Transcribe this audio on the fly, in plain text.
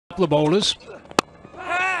The bowlers.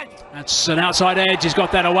 That's an outside edge. He's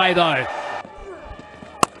got that away though.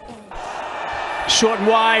 Short and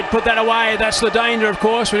wide, put that away. That's the danger, of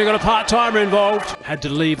course, when you've got a part-timer involved. Had to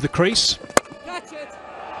leave the crease.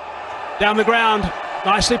 Down the ground,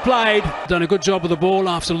 nicely played. Done a good job with the ball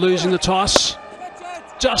after losing the toss.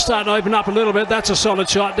 Just starting to open up a little bit. That's a solid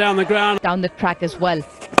shot down the ground. Down the track as well.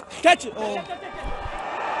 Catch it! Oh.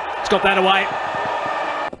 It's got that away.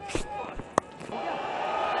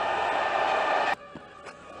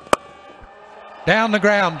 Down the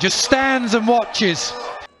ground, just stands and watches.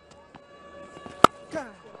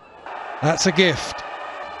 That's a gift.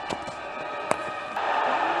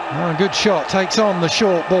 Oh, good shot, takes on the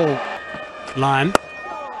short ball. Line.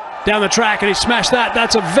 Down the track and he smashed that.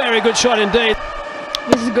 That's a very good shot indeed.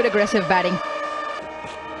 This is good aggressive batting.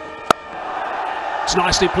 It's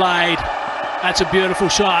nicely played. That's a beautiful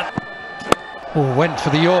shot. Oh, went for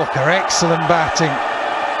the Yorker, excellent batting.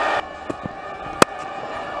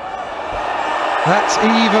 That's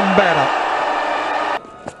even better.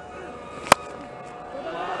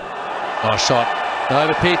 Oh, shot.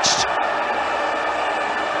 Over pitched.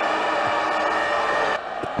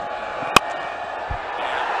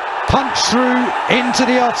 Punch through into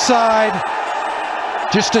the offside.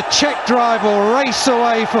 Just a check drive or race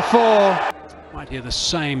away for 4. Might hear the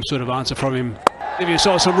same sort of answer from him. Give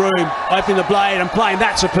yourself some room, opening the blade and playing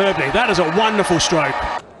that superbly. That is a wonderful stroke.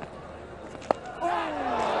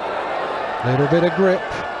 Little bit of grip.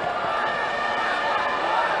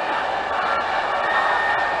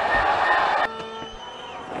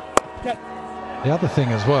 The other thing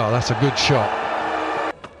as well, that's a good shot.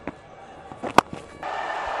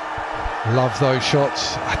 Love those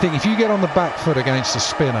shots. I think if you get on the back foot against a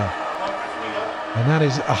spinner, and that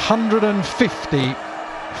is 150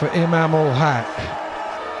 for Imam ul Haq.